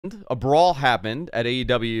a brawl happened at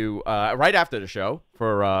AEW right after the show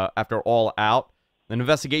for after All Out. An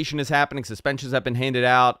investigation is happening. Suspensions have been handed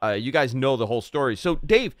out. You guys know the whole story. So,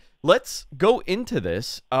 Dave, let's go into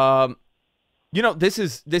this. This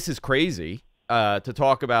is crazy to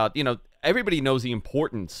talk about. Everybody knows the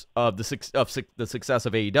importance of the success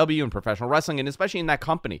of AEW and professional wrestling, and especially in that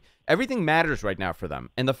company. Everything matters right now for them.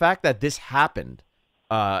 And the fact that this happened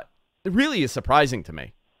really is surprising to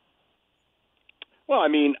me. Well, I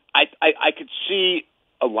mean, I could see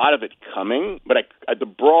a lot of it coming, but the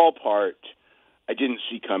brawl part I didn't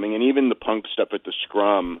see coming, and even the Punk stuff at the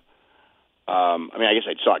scrum. I mean, I guess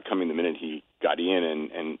I saw it coming the minute he got in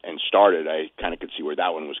and started. I kind of could see where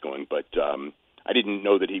that one was going, but I didn't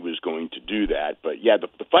know that he was going to do that. But yeah, the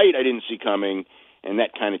fight I didn't see coming, and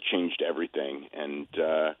that kind of changed everything. And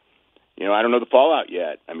I don't know the fallout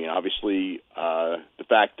yet. I mean, obviously, the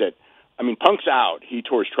fact that Punk's out. He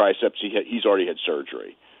tore his triceps. He's already had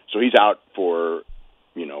surgery, so he's out for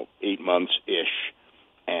 8 months ish,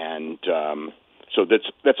 and so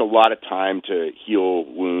that's a lot of time to heal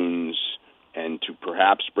wounds and to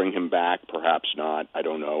perhaps bring him back, perhaps not. I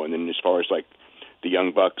don't know. And then as far as like the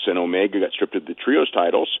Young Bucks and Omega got stripped of the trios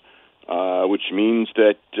titles, which means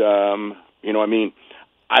that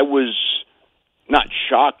I was not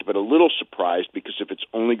shocked, but a little surprised, because if it's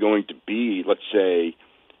only going to be, let's say,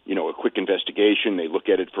 a quick investigation, they look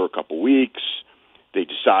at it for a couple weeks, they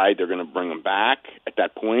decide they're going to bring them back at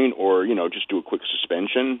that point, or just do a quick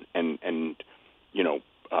suspension and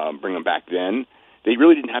bring them back then. They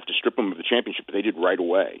really didn't have to strip them of the championship, but they did right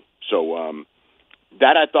away. So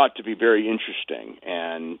that I thought to be very interesting,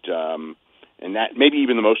 and that maybe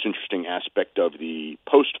even the most interesting aspect of the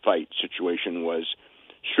post-fight situation was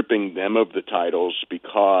stripping them of the titles,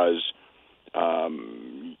 because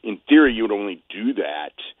in theory you would only do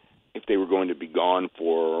that if they were going to be gone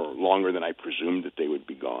for longer than I presumed that they would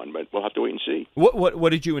be gone. But we'll have to wait and see. What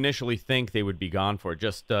did you initially think they would be gone for?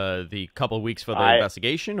 Just the couple of weeks for the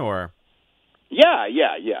investigation, or? Yeah.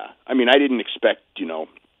 I mean, I didn't expect, but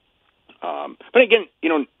again,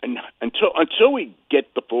 until we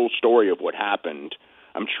get the full story of what happened,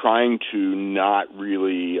 I'm trying to not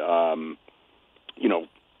really,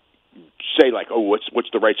 say like, oh, what's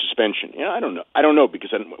the right suspension? I don't know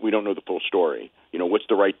because we don't know the full story. What's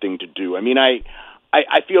the right thing to do? I mean, I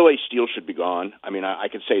feel Ace Steel should be gone. I mean, I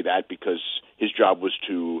could say that because his job was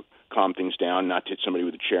to calm things down, not to hit somebody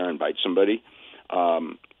with a chair and bite somebody.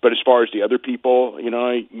 But as far as the other people,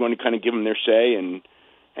 I want to kind of give them their say and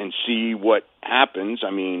see what happens.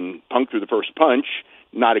 I mean, Punk threw the first punch,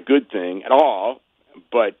 not a good thing at all,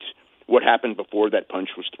 but what happened before that punch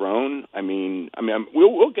was thrown?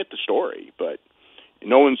 We'll get the story, but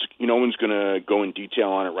no one's going to go in detail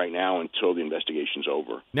on it right now until the investigation's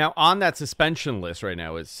over. Now, on that suspension list right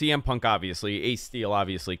now is CM Punk, obviously, Ace Steel,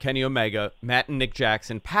 obviously, Kenny Omega, Matt and Nick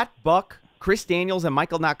Jackson, Pat Buck, Chris Daniels, and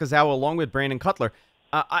Michael Nakazawa, along with Brandon Cutler.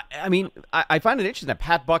 I find it interesting that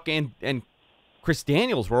Pat Buck and Chris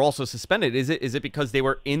Daniels were also suspended. Is it because they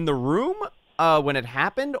were in the room when it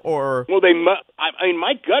happened, or? Well,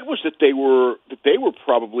 my gut was that they were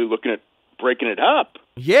probably looking at breaking it up.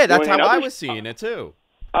 Yeah, that's how I was seeing it too.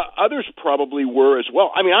 Others probably were as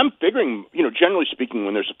well. I mean, I'm figuring, generally speaking,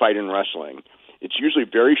 when there's a fight in wrestling, it's usually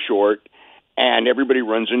very short, and everybody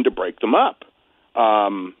runs in to break them up.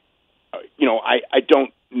 I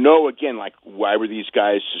don't know, again, like, why were these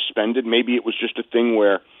guys suspended? Maybe it was just a thing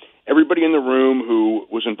where everybody in the room who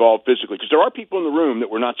was involved physically, because there are people in the room that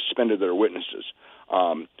were not suspended that are witnesses,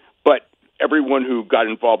 but everyone who got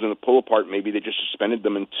involved in the pull-apart, maybe they just suspended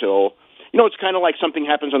them until, it's kind of like something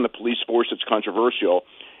happens on the police force that's controversial.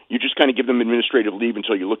 You just kind of give them administrative leave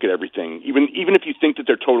until you look at everything. Even if you think that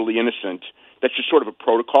they're totally innocent, that's just sort of a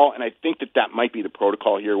protocol, and I think that might be the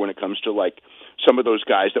protocol here when it comes to, like, some of those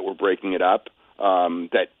guys that were breaking it up,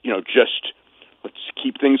 just let's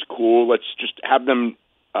keep things cool. Let's just have them,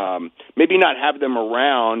 maybe not have them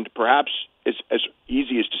around, perhaps as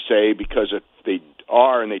easy as to say, because if they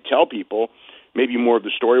are and they tell people, maybe more of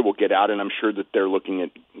the story will get out, and I'm sure that they're looking at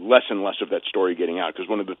less and less of that story getting out, because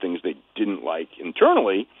one of the things they didn't like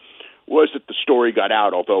internally was that the story got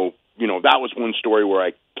out, although, that was one story where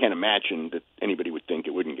I can't imagine that anybody would think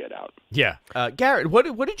it wouldn't get out. Yeah. Garrett, what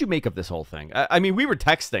did you make of this whole thing? I mean, we were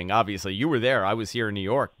texting, obviously. You were there. I was here in New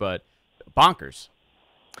York, but bonkers.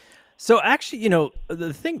 So actually,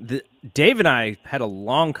 the thing that Dave and I had a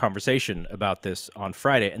long conversation about this on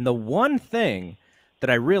Friday, and the one thing that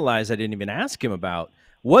I realized I didn't even ask him about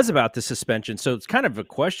was about the suspension. So it's kind of a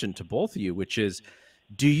question to both of you, which is,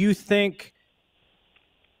 do you think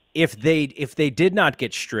if they did not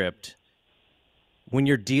get stripped, when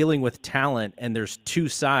you're dealing with talent and there's two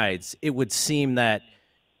sides, it would seem that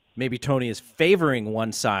maybe Tony is favoring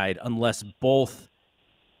one side unless both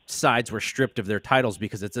sides were stripped of their titles,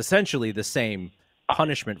 because it's essentially the same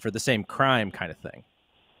punishment for the same crime kind of thing.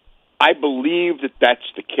 I believe that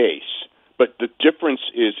that's the case, but the difference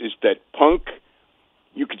is that Punk,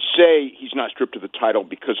 you could say he's not stripped of the title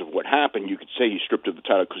because of what happened. You could say he's stripped of the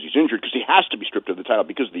title because he's injured, because he has to be stripped of the title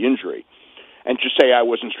because of the injury. And just say I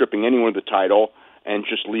wasn't stripping anyone of the title and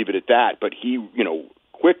just leave it at that. But he,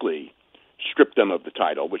 quickly stripped them of the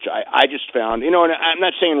title, which I just found, and I'm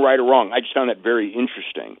not saying right or wrong. I just found that very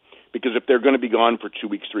interesting, because if they're going to be gone for 2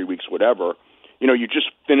 weeks, 3 weeks, whatever, you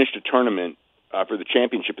just finished a tournament for the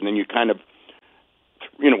championship, and then you kind of,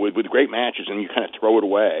 with great matches, and you kind of throw it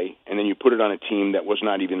away, and then you put it on a team that was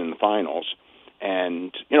not even in the finals.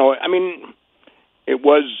 And, it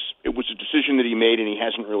was a decision that he made, and he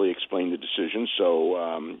hasn't really explained the decision. So,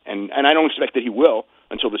 and I don't expect that he will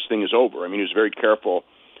until this thing is over. I mean, he was very careful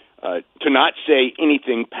to not say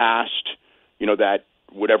anything past, that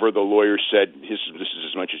whatever the lawyer said, this is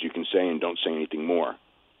as much as you can say, and don't say anything more.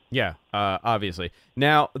 Yeah, obviously.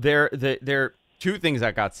 Now, there are two things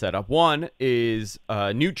that got set up. One is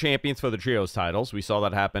new champions for the trios titles. We saw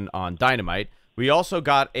that happen on Dynamite. We also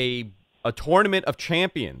got a tournament of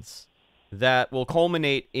champions that will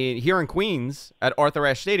culminate here in Queens at Arthur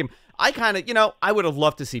Ashe Stadium. I kind of, I would have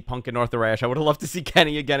loved to see Punk in Arthur Ashe. I would have loved to see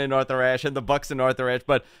Kenny again in Arthur Ashe and the Bucks in Arthur Ashe.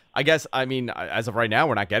 But I guess, as of right now,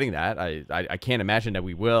 we're not getting that. I can't imagine that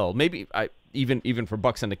we will. Maybe even for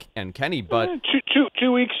Bucks and Kenny. But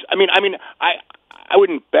 2 weeks. I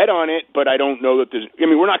wouldn't bet on it, but I don't know that there's.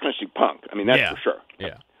 We're not going to see Punk. That's for sure.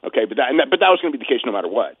 Yeah. Okay, but that was going to be the case no matter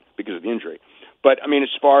what because of the injury. But as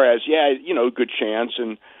far as good chance,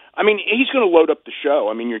 and he's going to load up the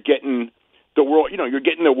show. You're getting the world. You're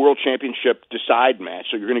getting the World Championship decide match,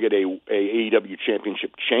 so you're going to get a AEW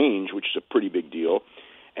Championship change, which is a pretty big deal,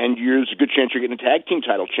 and there's a good chance you're getting a tag team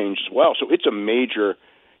title change as well. So it's a major.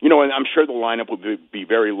 And I'm sure the lineup will be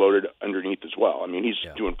very loaded underneath as well. He's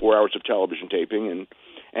doing 4 hours of television taping,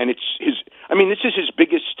 and it's his. This is his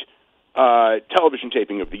biggest television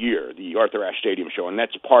taping of the year, the Arthur Ashe Stadium show, and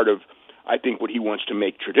that's part of, I think, what he wants to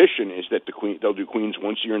make tradition is that they'll do Queens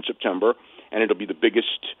once a year in September, and it'll be the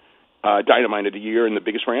biggest Dynamite of the year and the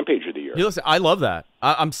biggest Rampage of the year. Listen, I love that.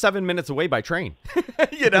 I'm 7 minutes away by train.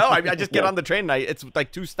 I just get on the train, and it's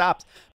like 2 stops.